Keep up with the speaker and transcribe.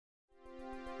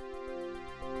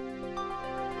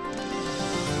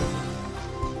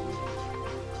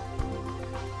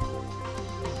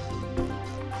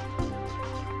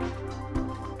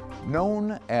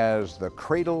Known as the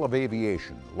Cradle of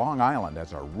Aviation, Long Island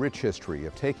has a rich history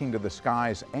of taking to the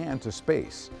skies and to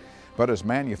space. But as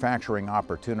manufacturing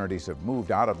opportunities have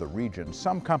moved out of the region,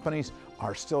 some companies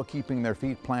are still keeping their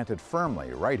feet planted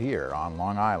firmly right here on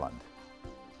Long Island.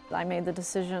 I made the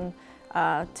decision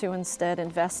to instead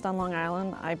invest on Long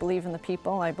Island. I believe in the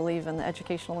people, I believe in the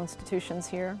educational institutions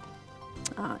here,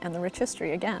 and the rich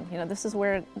history. Again, you know, this is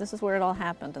where it all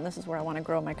happened, and this is where I want to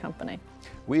grow my company.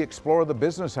 We explore the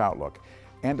business outlook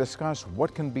and discuss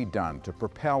what can be done to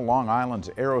propel Long Island's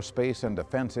aerospace and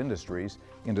defense industries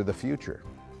into the future.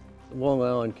 Long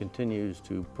Island continues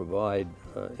to provide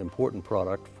important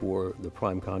product for the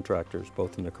prime contractors,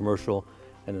 both in the commercial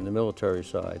and in the military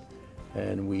side.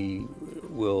 And we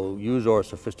will use our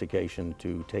sophistication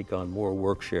to take on more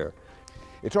work share.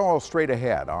 It's all straight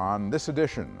ahead on this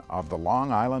edition of the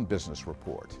Long Island Business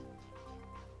Report.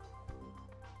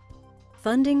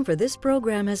 Funding for this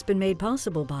program has been made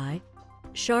possible by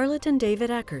Charlotte and David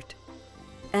Eckert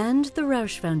and the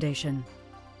Roush Foundation.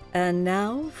 And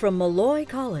now, from Molloy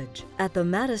College at the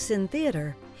Madison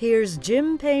Theater, here's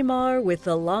Jim Paymar with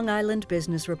the Long Island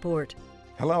Business Report.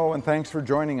 Hello, and thanks for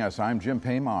joining us. I'm Jim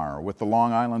Paymar with the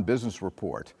Long Island Business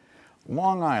Report.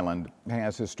 Long Island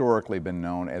has historically been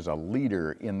known as a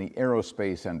leader in the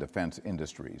aerospace and defense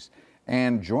industries.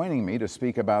 And joining me to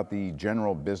speak about the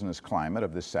general business climate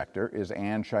of this sector is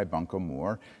Ann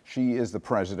Shybunko-Moore. She is the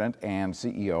president and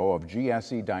CEO of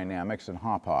GSE Dynamics and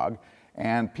Hauppauge.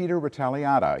 And Peter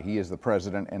Rettaliata, he is the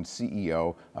president and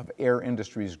CEO of Air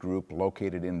Industries Group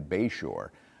located in Bayshore.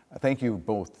 Thank you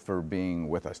both for being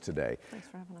with us today. Thanks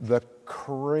for having us. The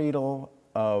Cradle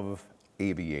of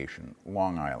Aviation,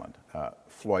 Long Island,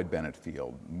 Floyd Bennett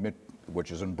Field,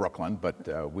 which is in Brooklyn,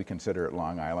 but we consider it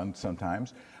Long Island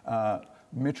sometimes.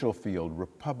 Mitchell Field,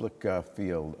 Republic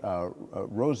Field,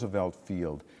 Roosevelt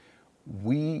Field.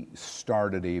 We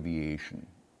started aviation.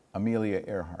 Amelia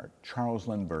Earhart, Charles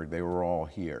Lindbergh, they were all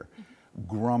here.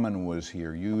 Grumman was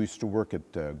here. You used to work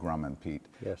at Grumman, Pete.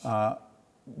 Yes.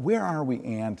 Where are we,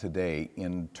 Ann, today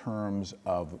in terms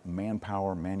of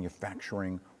manpower,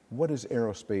 manufacturing? What does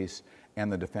aerospace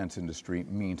and the defense industry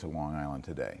mean to Long Island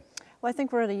today? Well, I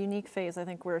think we're at a unique phase. I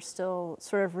think we're still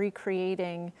sort of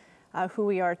recreating who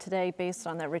we are today based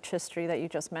on that rich history that you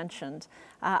just mentioned.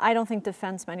 I don't think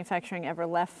defense manufacturing ever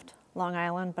left Long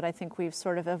Island, but I think we've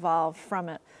sort of evolved from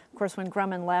it. Of course, when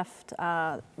Grumman left,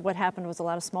 what happened was a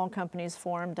lot of small companies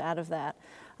formed out of that.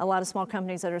 A lot of small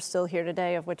companies that are still here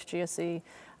today, of which GSE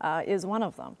is one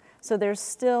of them. So there's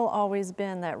still always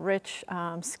been that rich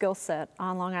skill set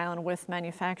on Long Island with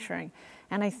manufacturing.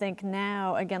 And I think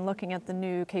now, again, looking at the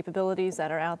new capabilities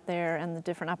that are out there and the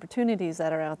different opportunities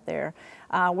that are out there,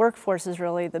 workforce is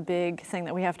really the big thing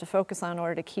that we have to focus on in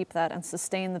order to keep that and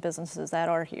sustain the businesses that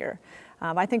are here.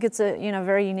 I think it's a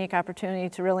very unique opportunity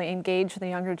to really engage the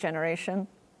younger generation,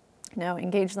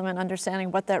 engage them in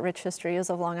understanding what that rich history is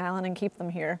of Long Island and keep them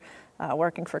here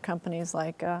working for companies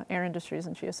like Air Industries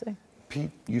and GSE.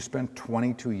 Pete, you spent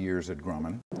 22 years at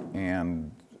Grumman,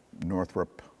 and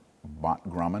Northrop bought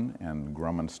Grumman, and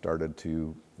Grumman started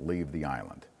to leave the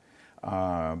island.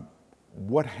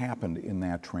 What happened in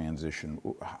that transition?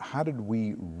 How did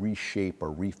we reshape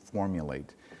or reformulate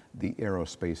the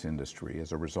aerospace industry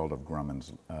as a result of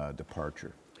Grumman's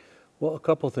departure? Well, a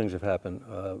couple of things have happened.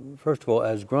 First of all,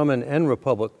 as Grumman and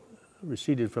Republic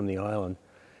receded from the island,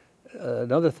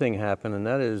 another thing happened, and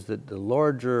that is that the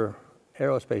larger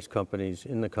aerospace companies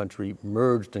in the country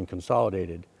merged and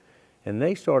consolidated, and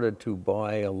they started to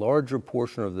buy a larger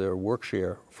portion of their work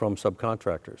share from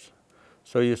subcontractors.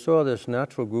 So you saw this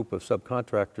natural group of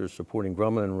subcontractors supporting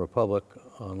Grumman and Republic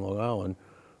on Long Island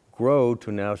grow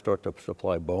to now start to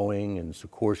supply Boeing and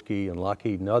Sikorsky and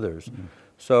Lockheed and others. Mm-hmm.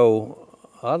 So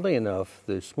oddly enough,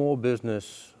 the small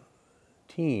business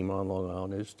team on Long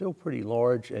Island is still pretty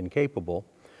large and capable,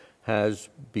 has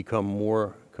become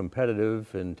more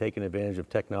competitive and taken advantage of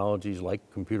technologies like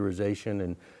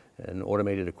computerization and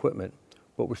automated equipment.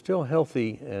 But we're still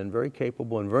healthy and very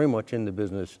capable and very much in the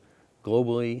business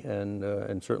globally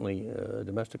and certainly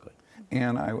domestically.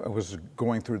 And I was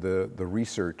going through the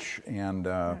research, and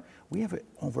we have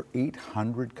over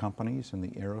 800 companies in the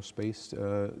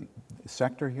aerospace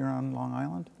sector here on Long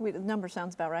Island. The number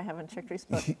sounds about right. I haven't checked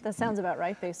recently, but that sounds about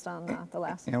right based on the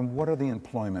last. And what are the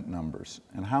employment numbers,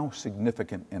 and how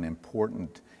significant and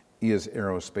important is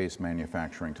aerospace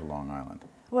manufacturing to Long Island?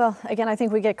 Well, again, I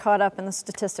think we get caught up in the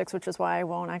statistics, which is why I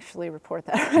won't actually report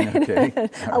that. Right? Okay.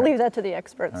 I'll leave that to the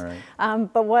experts. All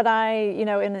right. But what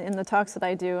in the talks that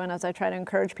I do, and as I try to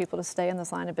encourage people to stay in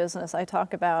this line of business, I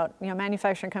talk about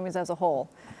manufacturing companies as a whole.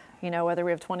 whether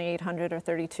we have 2,800 or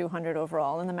 3,200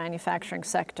 overall in the manufacturing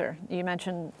sector. You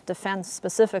mentioned defense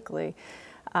specifically.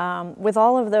 With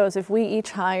all of those, if we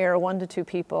each hire 1 to 2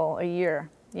 people a year,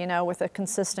 with a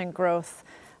consistent growth,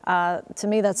 to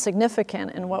me that's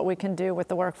significant in what we can do with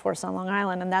the workforce on Long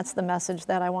Island, and that's the message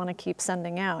that I want to keep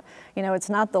sending out. It's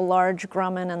not the large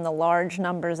Grumman and the large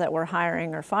numbers that we're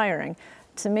hiring or firing.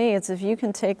 To me, it's if you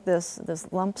can take this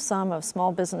lump sum of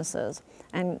small businesses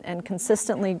and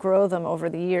consistently grow them over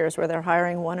the years, where they're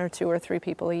hiring 1 or 2 or 3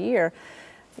 people a year,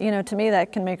 to me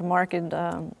that can make a marked,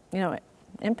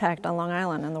 impact on Long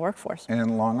Island and the workforce.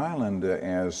 And Long Island,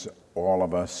 as all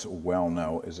of us well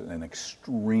know, is an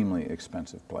extremely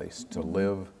expensive place to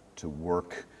live, to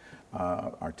work.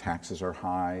 Our taxes are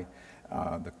high.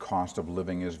 The cost of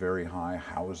living is very high.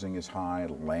 Housing is high.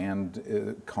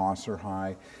 Land costs are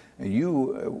high.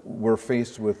 You were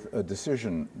faced with a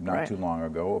decision not too long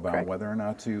ago about whether or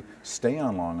not to stay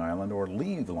on Long Island or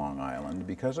leave Long Island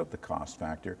because of the cost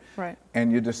factor. Right.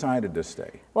 And you decided to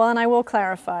stay. Well, and I will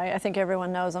clarify, I think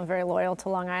everyone knows I'm very loyal to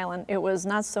Long Island. It was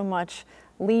not so much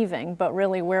leaving, but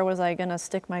really where was I going to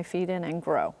stick my feet in and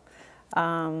grow.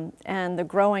 And the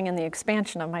growing and the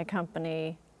expansion of my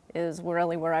company is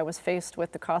really where I was faced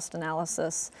with the cost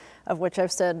analysis, of which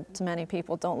I've said to many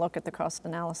people, don't look at the cost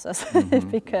analysis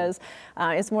because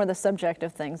it's more the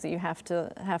subjective things that you have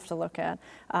to look at.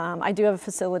 I do have a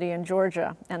facility in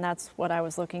Georgia, and that's what I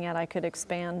was looking at. I could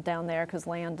expand down there because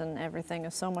land and everything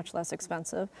is so much less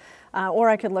expensive. Or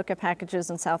I could look at packages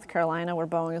in South Carolina where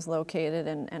Boeing is located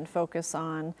and focus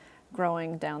on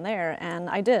growing down there. And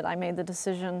I did. I made the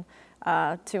decision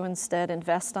to instead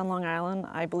invest on Long Island.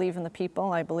 I believe in the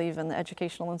people. I believe in the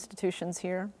educational institutions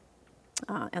here,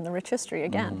 and the rich history.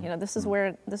 Again, this is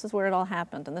where it all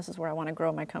happened, and this is where I want to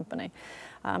grow my company.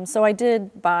 So I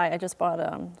just bought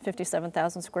a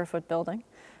 57,000 square foot building.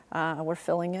 We're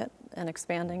filling it and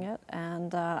expanding it,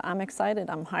 and I'm excited.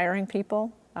 I'm hiring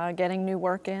people, getting new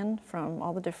work in from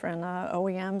all the different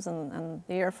OEMs and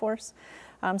the Air Force.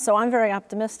 So I'm very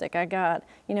optimistic. I got,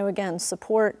 again,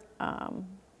 support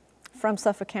from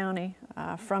Suffolk County,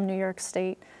 from New York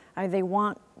State. They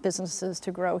want businesses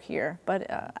to grow here, but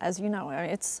as you know,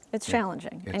 it's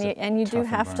challenging, and you do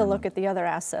have to look at the other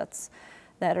assets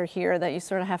that are here, that you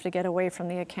sort of have to get away from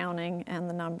the accounting and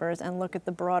the numbers and look at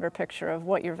the broader picture of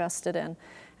what you're vested in.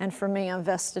 And for me, I'm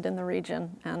vested in the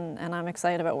region, and I'm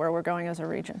excited about where we're going as a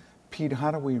region. Pete, how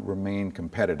do we remain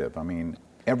competitive? I mean,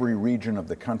 every region of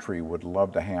the country would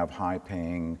love to have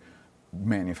high-paying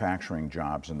manufacturing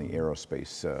jobs in the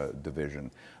aerospace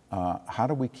division. How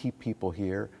do we keep people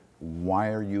here? Why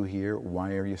are you here?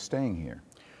 Why are you staying here?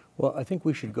 Well, I think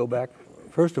we should go back,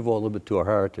 first of all, a little bit to our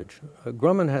heritage.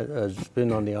 Grumman has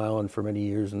been on the island for many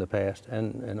years in the past,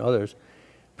 and others,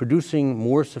 producing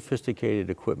more sophisticated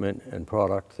equipment and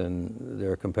product than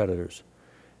their competitors.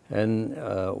 And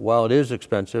while it is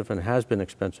expensive and has been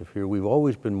expensive here, we've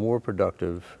always been more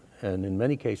productive and in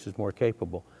many cases more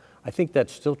capable. I think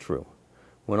that's still true.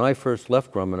 When I first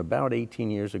left Grumman about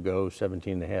 18 years ago,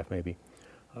 17 and a half maybe,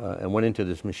 and went into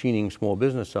this machining small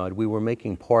business side, we were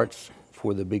making parts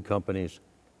for the big companies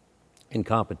in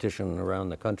competition around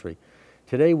the country.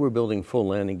 Today we're building full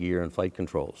landing gear and flight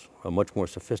controls, a much more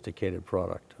sophisticated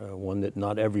product, one that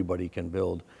not everybody can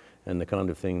build, and the kind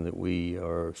of thing that we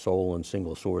are sole and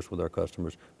single source with our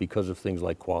customers because of things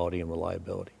like quality and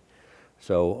reliability.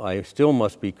 So I still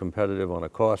must be competitive on a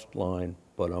cost line,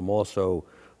 but I'm also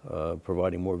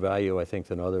providing more value, I think,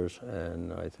 than others,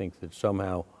 and I think that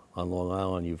somehow on Long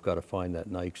Island you've got to find that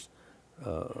nice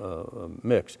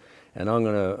mix. And I'm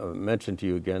going to mention to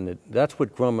you again that that's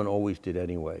what Grumman always did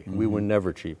anyway. We were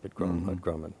never cheap at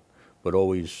Grumman, but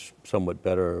always somewhat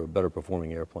better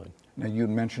performing airplane. Now, you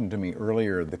mentioned to me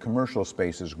earlier the commercial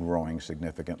space is growing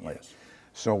significantly. Yes.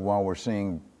 So while we're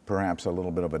seeing perhaps a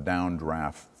little bit of a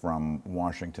downdraft from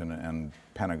Washington and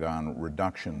Pentagon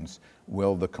reductions,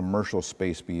 will the commercial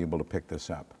space be able to pick this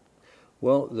up?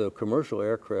 Well, the commercial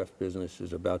aircraft business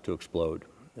is about to explode,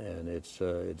 and it's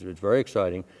very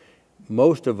exciting.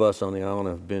 Most of us on the island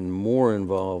have been more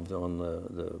involved on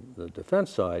the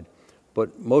defense side,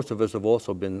 but most of us have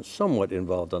also been somewhat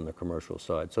involved on the commercial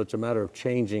side. So it's a matter of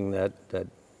changing that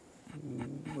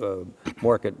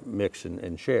market mix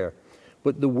and share.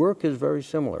 But the work is very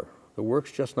similar. The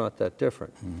work's just not that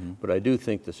different. But I do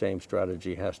think the same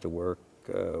strategy has to work,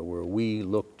 where we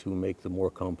look to make the more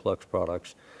complex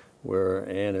products, where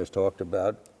Ann has talked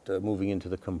about moving into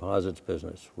the composites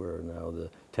business, where now the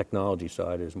technology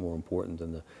side is more important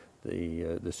than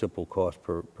the simple cost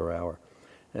per hour.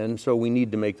 And so we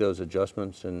need to make those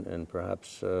adjustments, and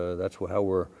perhaps that's how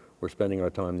we're spending our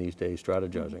time these days,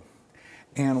 strategizing.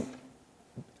 And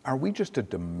Are we just a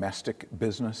domestic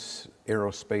business,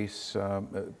 aerospace,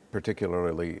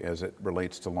 particularly as it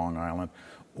relates to Long Island,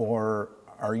 or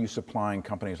are you supplying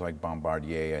companies like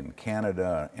Bombardier in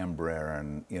Canada,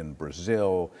 Embraer in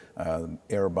Brazil,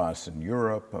 Airbus in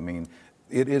Europe? I mean,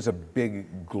 it is a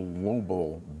big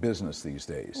global business these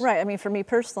days. Right. I mean, for me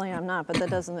personally, I'm not, but that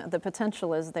doesn't. The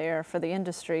potential is there for the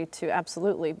industry to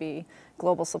absolutely be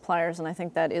global suppliers, and I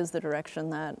think that is the direction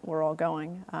that we're all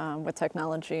going with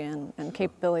technology and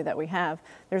capability that we have.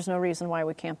 There's no reason why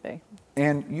we can't be.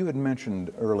 And you had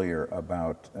mentioned earlier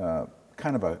about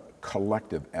kind of a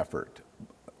collective effort.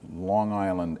 Long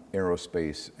Island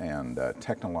aerospace and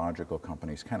technological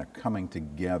companies kind of coming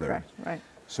together. Correct. Right.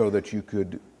 So that you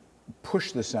could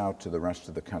push this out to the rest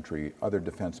of the country, other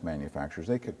defense manufacturers.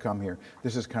 They could come here.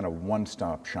 This is kind of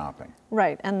one-stop shopping.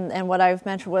 Right, and what I've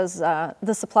mentioned was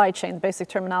the supply chain, the basic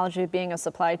terminology of being a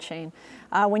supply chain.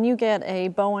 When you get a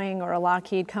Boeing or a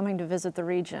Lockheed coming to visit the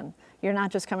region, you're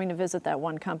not just coming to visit that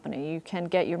one company. You can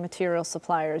get your material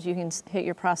suppliers, you can hit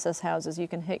your process houses, you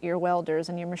can hit your welders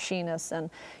and your machinists, and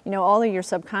all of your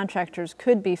subcontractors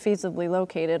could be feasibly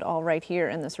located all right here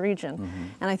in this region. Mm-hmm.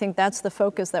 And I think that's the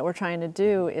focus that we're trying to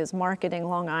do, is marketing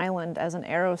Long Island as an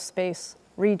aerospace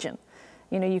region.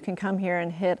 You can come here and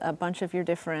hit a bunch of your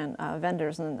different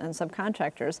vendors and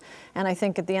subcontractors, and I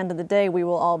think at the end of the day, we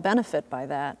will all benefit by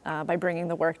that, by bringing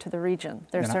the work to the region.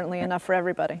 There's certainly enough for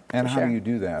everybody. And how do you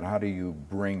do that? How do you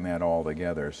bring that all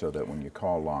together so that when you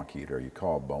call Lockheed or you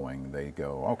call Boeing, they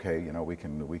go, okay, we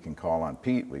can call on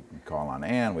Pete, we can call on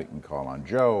Ann, we can call on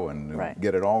Joe, and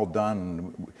get it all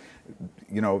done.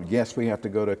 Yes, we have to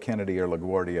go to Kennedy or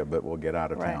LaGuardia, but we'll get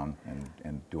out of town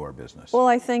and do our business. Well,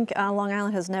 I think Long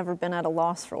Island has never been at a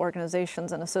loss for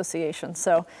organizations and associations.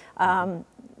 So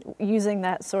using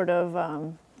that sort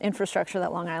of infrastructure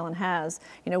that Long Island has,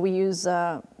 we use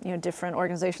different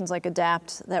organizations like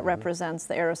ADAPT that represents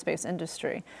the aerospace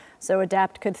industry. So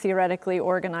ADAPT could theoretically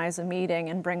organize a meeting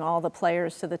and bring all the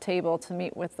players to the table to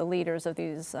meet with the leaders of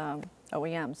these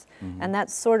OEMs. Mm-hmm. And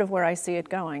that's sort of where I see it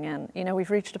going. And,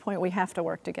 we've reached a point we have to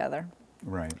work together.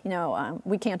 Right.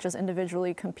 We can't just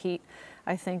individually compete.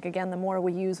 I think, again, the more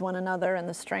we use one another and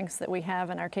the strengths that we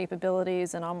have in our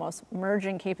capabilities and almost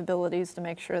merging capabilities to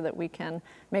make sure that we can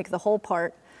make the whole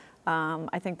part,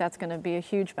 I think that's going to be a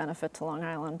huge benefit to Long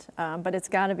Island. But it's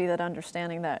got to be that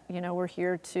understanding that, we're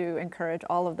here to encourage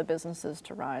all of the businesses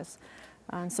to rise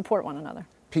and support one another.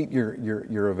 Pete,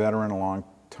 you're a veteran, a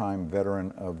long-time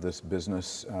veteran of this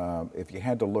business. If you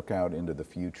had to look out into the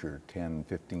future, 10,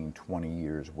 15, 20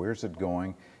 years, where's it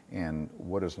going, and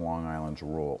what is Long Island's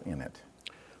role in it?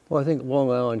 Well, I think Long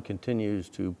Island continues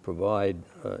to provide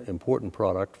important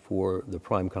product for the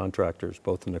prime contractors,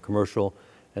 both in the commercial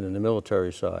and in the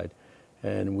military side.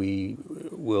 And we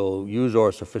will use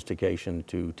our sophistication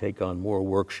to take on more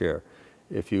work share.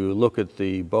 If you look at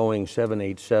the Boeing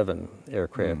 787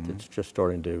 aircraft that's just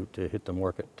starting to hit the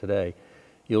market today,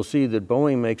 you'll see that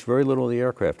Boeing makes very little of the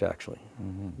aircraft, actually.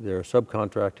 They're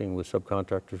subcontracting with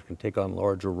subcontractors who can take on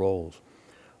larger roles.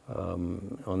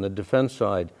 On the defense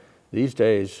side, these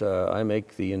days I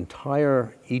make the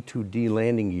entire E-2D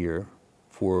landing gear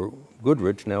for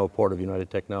Goodrich, now a part of United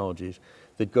Technologies,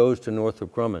 that goes to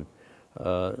Northrop Grumman.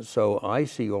 So I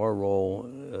see our role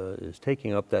is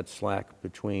taking up that slack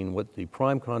between what the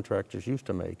prime contractors used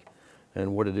to make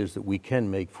and what it is that we can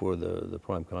make for the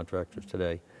prime contractors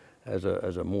today as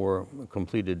a more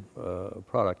completed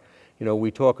product.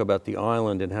 We talk about the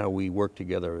island and how we work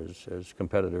together as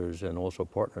competitors and also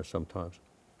partners sometimes.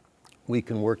 We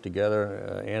can work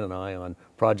together, Ann and I, on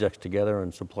projects together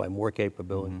and supply more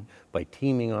capability by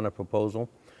teaming on a proposal.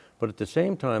 But at the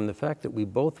same time, the fact that we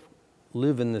both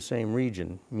live in the same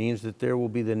region means that there will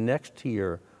be the next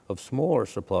tier of smaller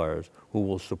suppliers who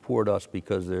will support us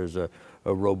because there's a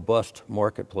robust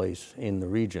marketplace in the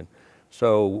region.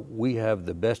 So we have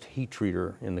the best heat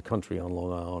treater in the country on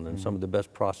Long Island and some of the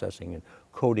best processing and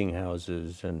coating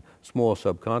houses and small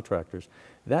subcontractors.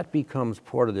 That becomes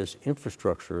part of this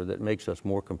infrastructure that makes us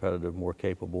more competitive, more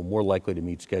capable, more likely to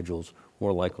meet schedules,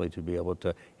 more likely to be able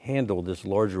to handle this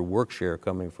larger work share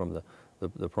coming from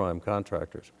the prime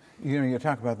contractors. You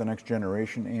talk about the next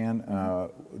generation, Ann.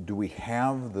 Do we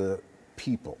have the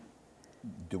people?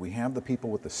 Do we have the people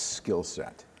with the skill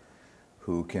set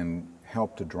who can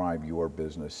help to drive your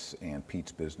business and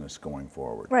Pete's business going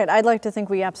forward? Right. I'd like to think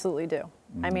we absolutely do.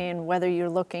 I mean, whether you're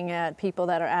looking at people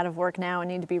that are out of work now and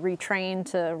need to be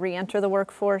retrained to re-enter the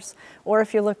workforce, or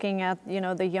if you're looking at,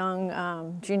 the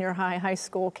young junior high, high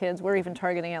school kids, we're even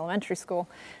targeting elementary school,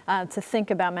 to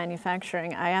think about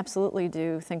manufacturing, I absolutely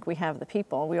do think we have the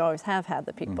people. We always have had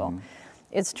the people.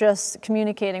 It's just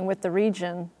communicating with the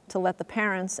region to let the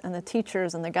parents and the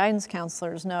teachers and the guidance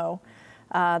counselors know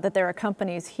that there are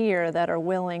companies here that are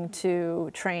willing to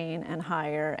train and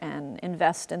hire and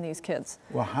invest in these kids.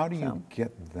 Well, how do you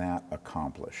get that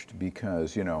accomplished?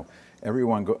 Because, you know,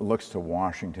 everyone looks to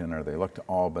Washington or they look to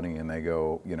Albany and they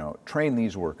go, you know, train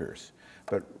these workers.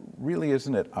 But really,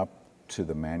 isn't it up to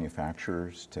the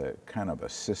manufacturers to kind of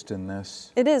assist in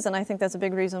this? It is, and I think that's a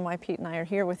big reason why Pete and I are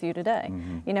here with you today.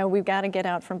 You know, we've got to get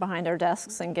out from behind our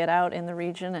desks and get out in the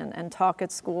region and talk at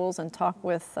schools and talk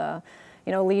with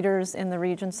you know, leaders in the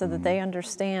region so that they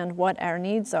understand what our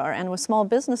needs are. And with small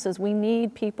businesses, we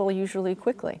need people usually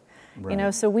quickly. You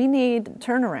know, so we need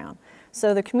turnaround.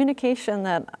 So the communication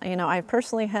that, you know, I've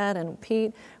personally had, and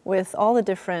Pete, with all the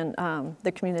different,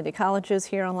 the community colleges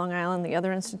here on Long Island, the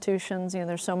other institutions, you know,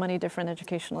 there's so many different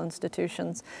educational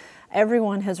institutions.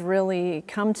 Everyone has really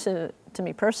come to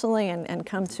me personally and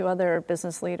come to other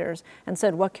business leaders and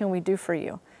said, what can we do for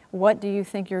you? What do you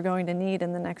think you're going to need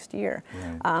in the next year?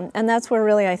 Right. And that's where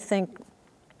really I think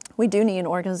we do need an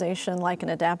organization like an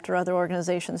ADAPT or other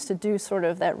organizations to do sort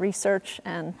of that research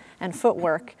and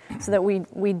footwork so that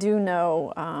we do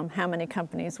know how many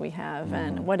companies we have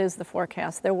and what is the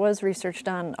forecast. There was research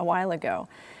done a while ago,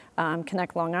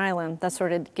 Connect Long Island, that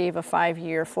sort of gave a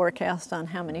 5-year forecast on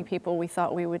how many people we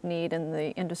thought we would need in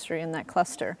the industry in that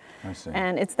cluster. I see.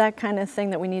 And it's that kind of thing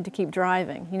that we need to keep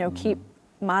driving, you know, keep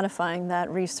modifying that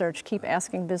research, keep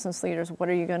asking business leaders, what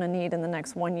are you going to need in the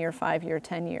next 1 year, 5 year,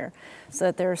 10 year, so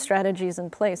that there are strategies in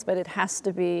place. But it has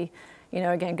to be, you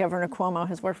know, again, Governor Cuomo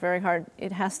has worked very hard.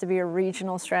 It has to be a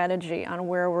regional strategy on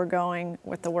where we're going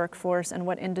with the workforce and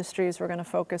what industries we're going to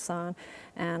focus on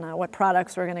and what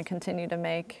products we're going to continue to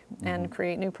make and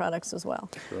create new products as well.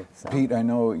 Sure. So. Pete, I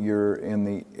know you're in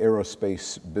the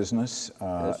aerospace business.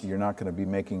 Yes. You're not going to be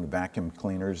making vacuum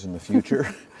cleaners in the future.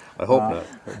 I hope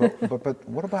not. But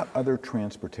what about other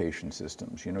transportation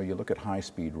systems? You know, you look at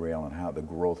high-speed rail and how the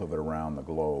growth of it around the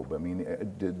globe. I mean,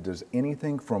 does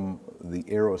anything from the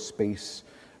aerospace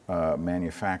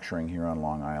manufacturing here on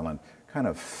Long Island kind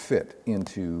of fit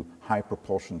into high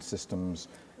propulsion systems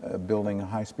building a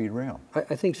high-speed rail?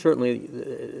 I think certainly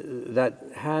that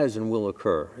has and will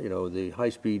occur. You know, the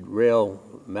high-speed rail,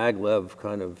 maglev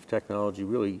kind of technology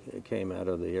really came out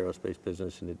of the aerospace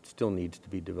business, and it still needs to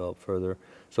be developed further.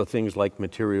 So things like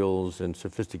materials and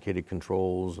sophisticated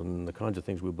controls and the kinds of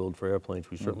things we build for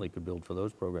airplanes, we certainly could build for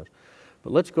those programs.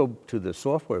 But let's go to the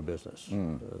software business,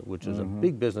 which is a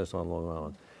big business on Long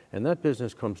Island. And that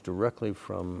business comes directly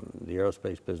from the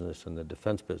aerospace business and the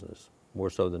defense business, more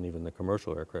so than even the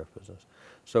commercial aircraft business.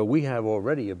 So we have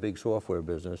already a big software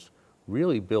business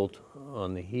really built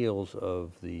on the heels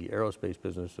of the aerospace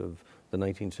business of the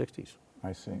 1960s.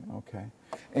 I see, okay.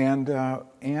 And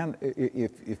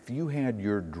if you had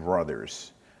your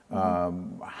druthers,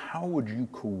 how would you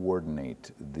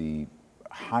coordinate the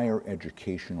higher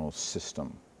educational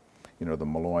system? You know, the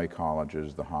Malloy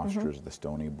colleges, the Hofstras, the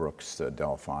Stony Brooks,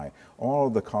 Delphi, all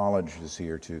of the colleges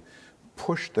here to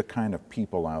push the kind of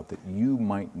people out that you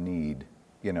might need,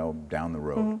 you know, down the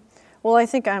road? Well, I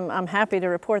think I'm happy to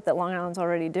report that Long Island's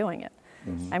already doing it.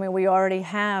 I mean, we already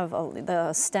have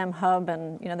the STEM hub,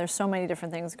 and, you know, there's so many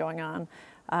different things going on.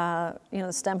 You know,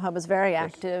 the STEM hub is very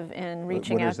active in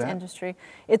reaching out to industry.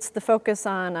 It's the focus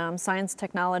on science,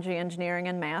 technology, engineering,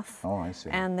 and math. Oh, I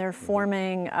see. And they're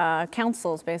forming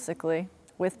councils, basically,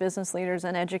 with business leaders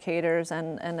and educators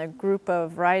and a group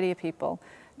of variety of people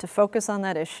to focus on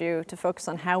that issue, to focus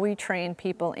on how we train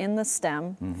people in the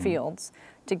STEM fields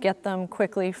to get them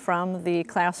quickly from the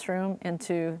classroom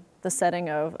into the setting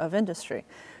of industry.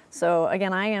 So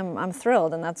again, I'm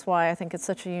thrilled, and that's why I think it's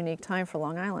such a unique time for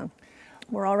Long Island.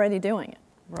 We're already doing it.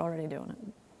 We're already doing it.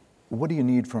 What do you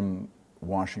need from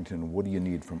Washington? What do you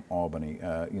need from Albany?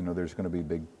 You know, there's going to be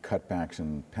big cutbacks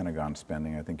in Pentagon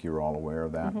spending. I think you're all aware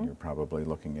of that. And you're probably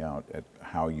looking out at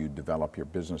how you develop your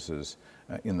businesses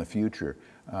in the future.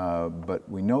 But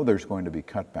we know there's going to be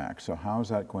cutbacks. So how is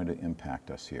that going to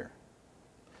impact us here?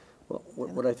 Well,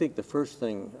 what I think the first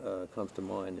thing comes to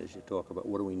mind as you talk about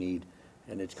what do we need,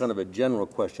 and it's kind of a general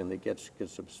question that gets a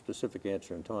specific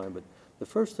answer in time, but the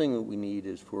first thing that we need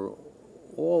is for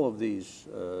all of these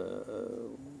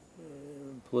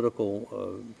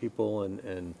political people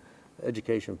and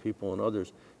education people and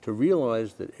others to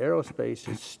realize that aerospace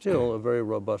is still a very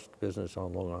robust business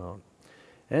on Long Island,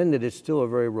 and that it's still a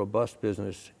very robust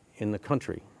business in the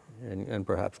country and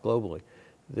perhaps globally.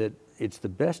 That it's the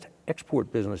best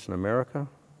export business in America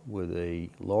with a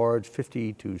large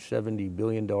 $50 to $70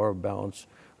 billion balance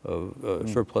of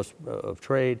surplus of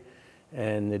trade,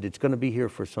 and that it's going to be here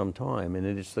for some time, and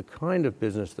that it's the kind of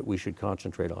business that we should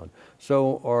concentrate on.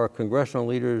 So our congressional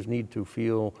leaders need to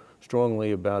feel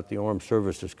strongly about the Armed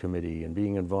Services Committee and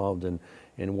being involved in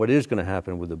what is going to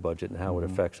happen with the budget and how it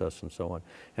affects us and so on,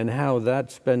 and how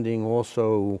that spending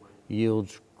also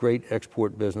yields great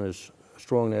export business,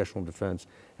 strong national defense,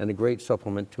 and a great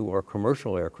supplement to our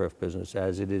commercial aircraft business,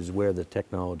 as it is where the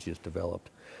technology is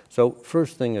developed. So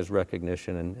first thing is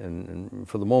recognition, and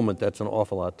for the moment that's an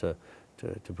awful lot to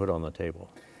put on the table.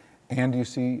 And do you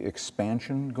see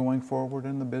expansion going forward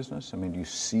in the business? I mean, do you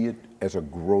see it as a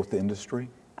growth industry?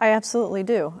 I absolutely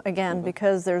do. Again,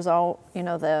 because there's all, you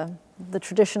know, the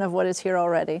tradition of what is here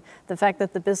already. The fact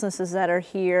that the businesses that are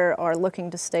here are looking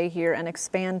to stay here and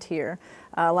expand here.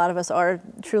 A lot of us are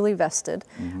truly vested.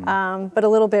 But a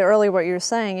little bit earlier what you were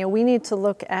saying, you know, we need to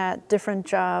look at different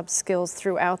job skills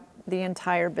throughout the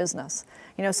entire business.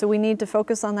 You know, so we need to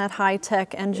focus on that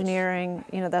high-tech engineering.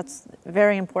 You know, that's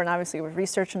very important, obviously, with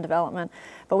research and development.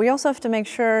 But we also have to make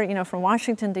sure, you know, from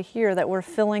Washington to here, that we're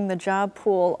filling the job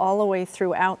pool all the way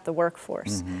throughout the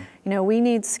workforce. You know, we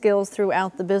need skills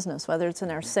throughout the business, whether it's in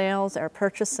our sales, our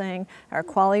purchasing, our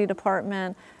quality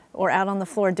department, or out on the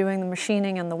floor doing the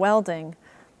machining and the welding.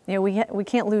 You know, we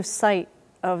can't lose sight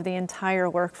of the entire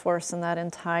workforce and that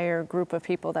entire group of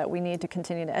people that we need to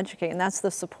continue to educate. And that's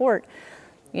the support.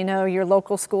 You know, your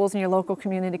local schools and your local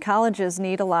community colleges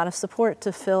need a lot of support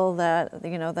to fill that,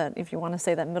 you know, that, if you want to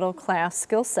say, that middle class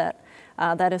skill set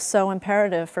that is so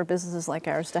imperative for businesses like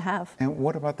ours to have. And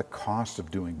what about the cost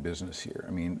of doing business here?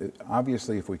 I mean,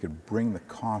 obviously if we could bring the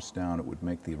cost down, it would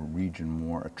make the region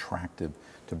more attractive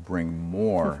to bring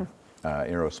more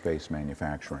aerospace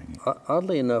manufacturing.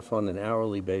 Oddly enough, on an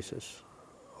hourly basis,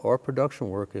 our production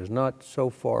work is not so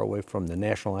far away from the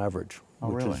national average,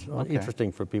 which is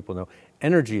interesting for people to know.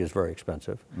 Energy is very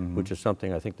expensive, which is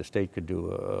something I think the state could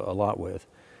do a lot with,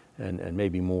 and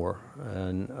maybe more.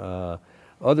 And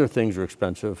other things are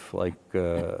expensive, like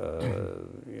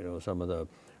you know, some of the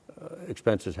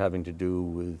expenses having to do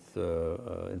with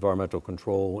environmental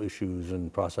control issues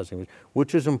and processing,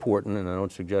 which is important, and I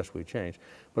don't suggest we change.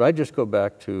 But I just go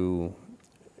back to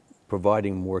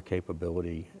providing more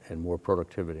capability and more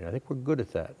productivity. I think we're good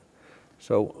at that.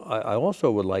 So I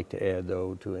also would like to add,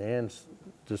 though, to Ann's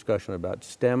discussion about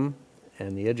STEM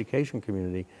and the education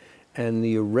community and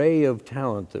the array of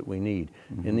talent that we need.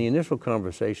 In the initial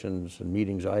conversations and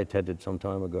meetings I attended some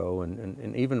time ago,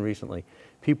 and even recently,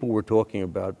 people were talking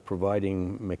about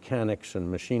providing mechanics and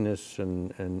machinists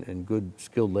and good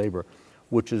skilled labor,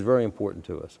 which is very important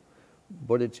to us.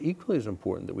 But it's equally as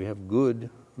important that we have good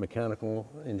mechanical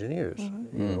engineers. You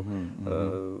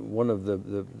know, one of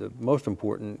the most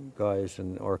important guys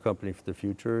in our company for the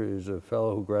future is a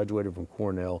fellow who graduated from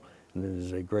Cornell and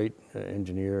is a great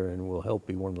engineer and will help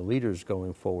be one of the leaders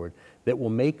going forward that will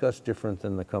make us different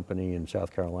than the company in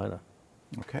South Carolina.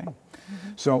 Okay.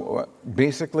 So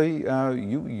basically,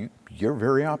 you're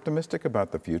very optimistic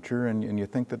about the future, and you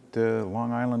think that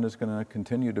Long Island is going to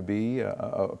continue to be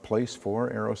a place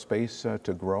for aerospace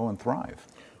to grow and thrive.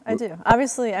 I do.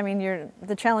 Obviously, I mean,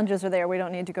 the challenges are there. We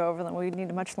don't need to go over them. We need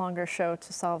a much longer show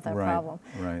to solve that problem.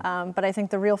 Right. But I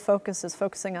think the real focus is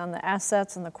focusing on the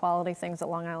assets and the quality things that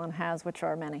Long Island has, which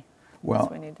are many. Well,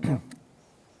 that's what we need to do.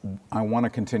 I want to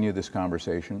continue this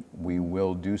conversation. We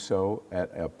will do so at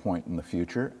a point in the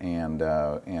future, and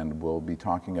we'll be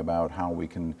talking about how we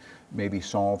can maybe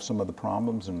solve some of the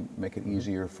problems and make it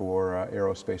easier for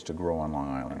aerospace to grow on Long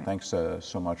Island. Right. Thanks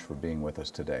so much for being with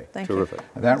us today. Thank Terrific.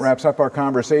 you. That wraps up our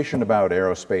conversation about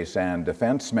aerospace and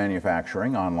defense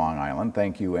manufacturing on Long Island.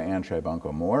 Thank you, Ann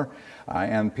Shybunko-Moore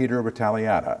and Peter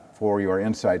Rettaliata, for your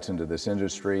insights into this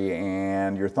industry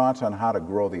and your thoughts on how to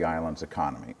grow the island's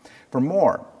economy. For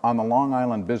more on the Long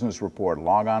Island Business Report,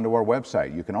 log on to our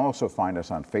website. You can also find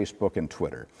us on Facebook and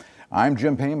Twitter. I'm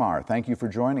Jim Paymar. Thank you for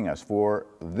joining us for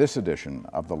this edition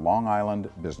of the Long Island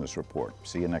Business Report.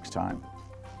 See you next time.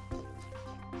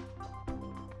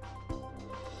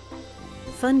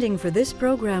 Funding for this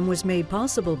program was made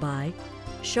possible by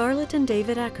Charlotte and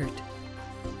David Eckert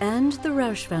and the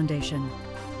Roush Foundation.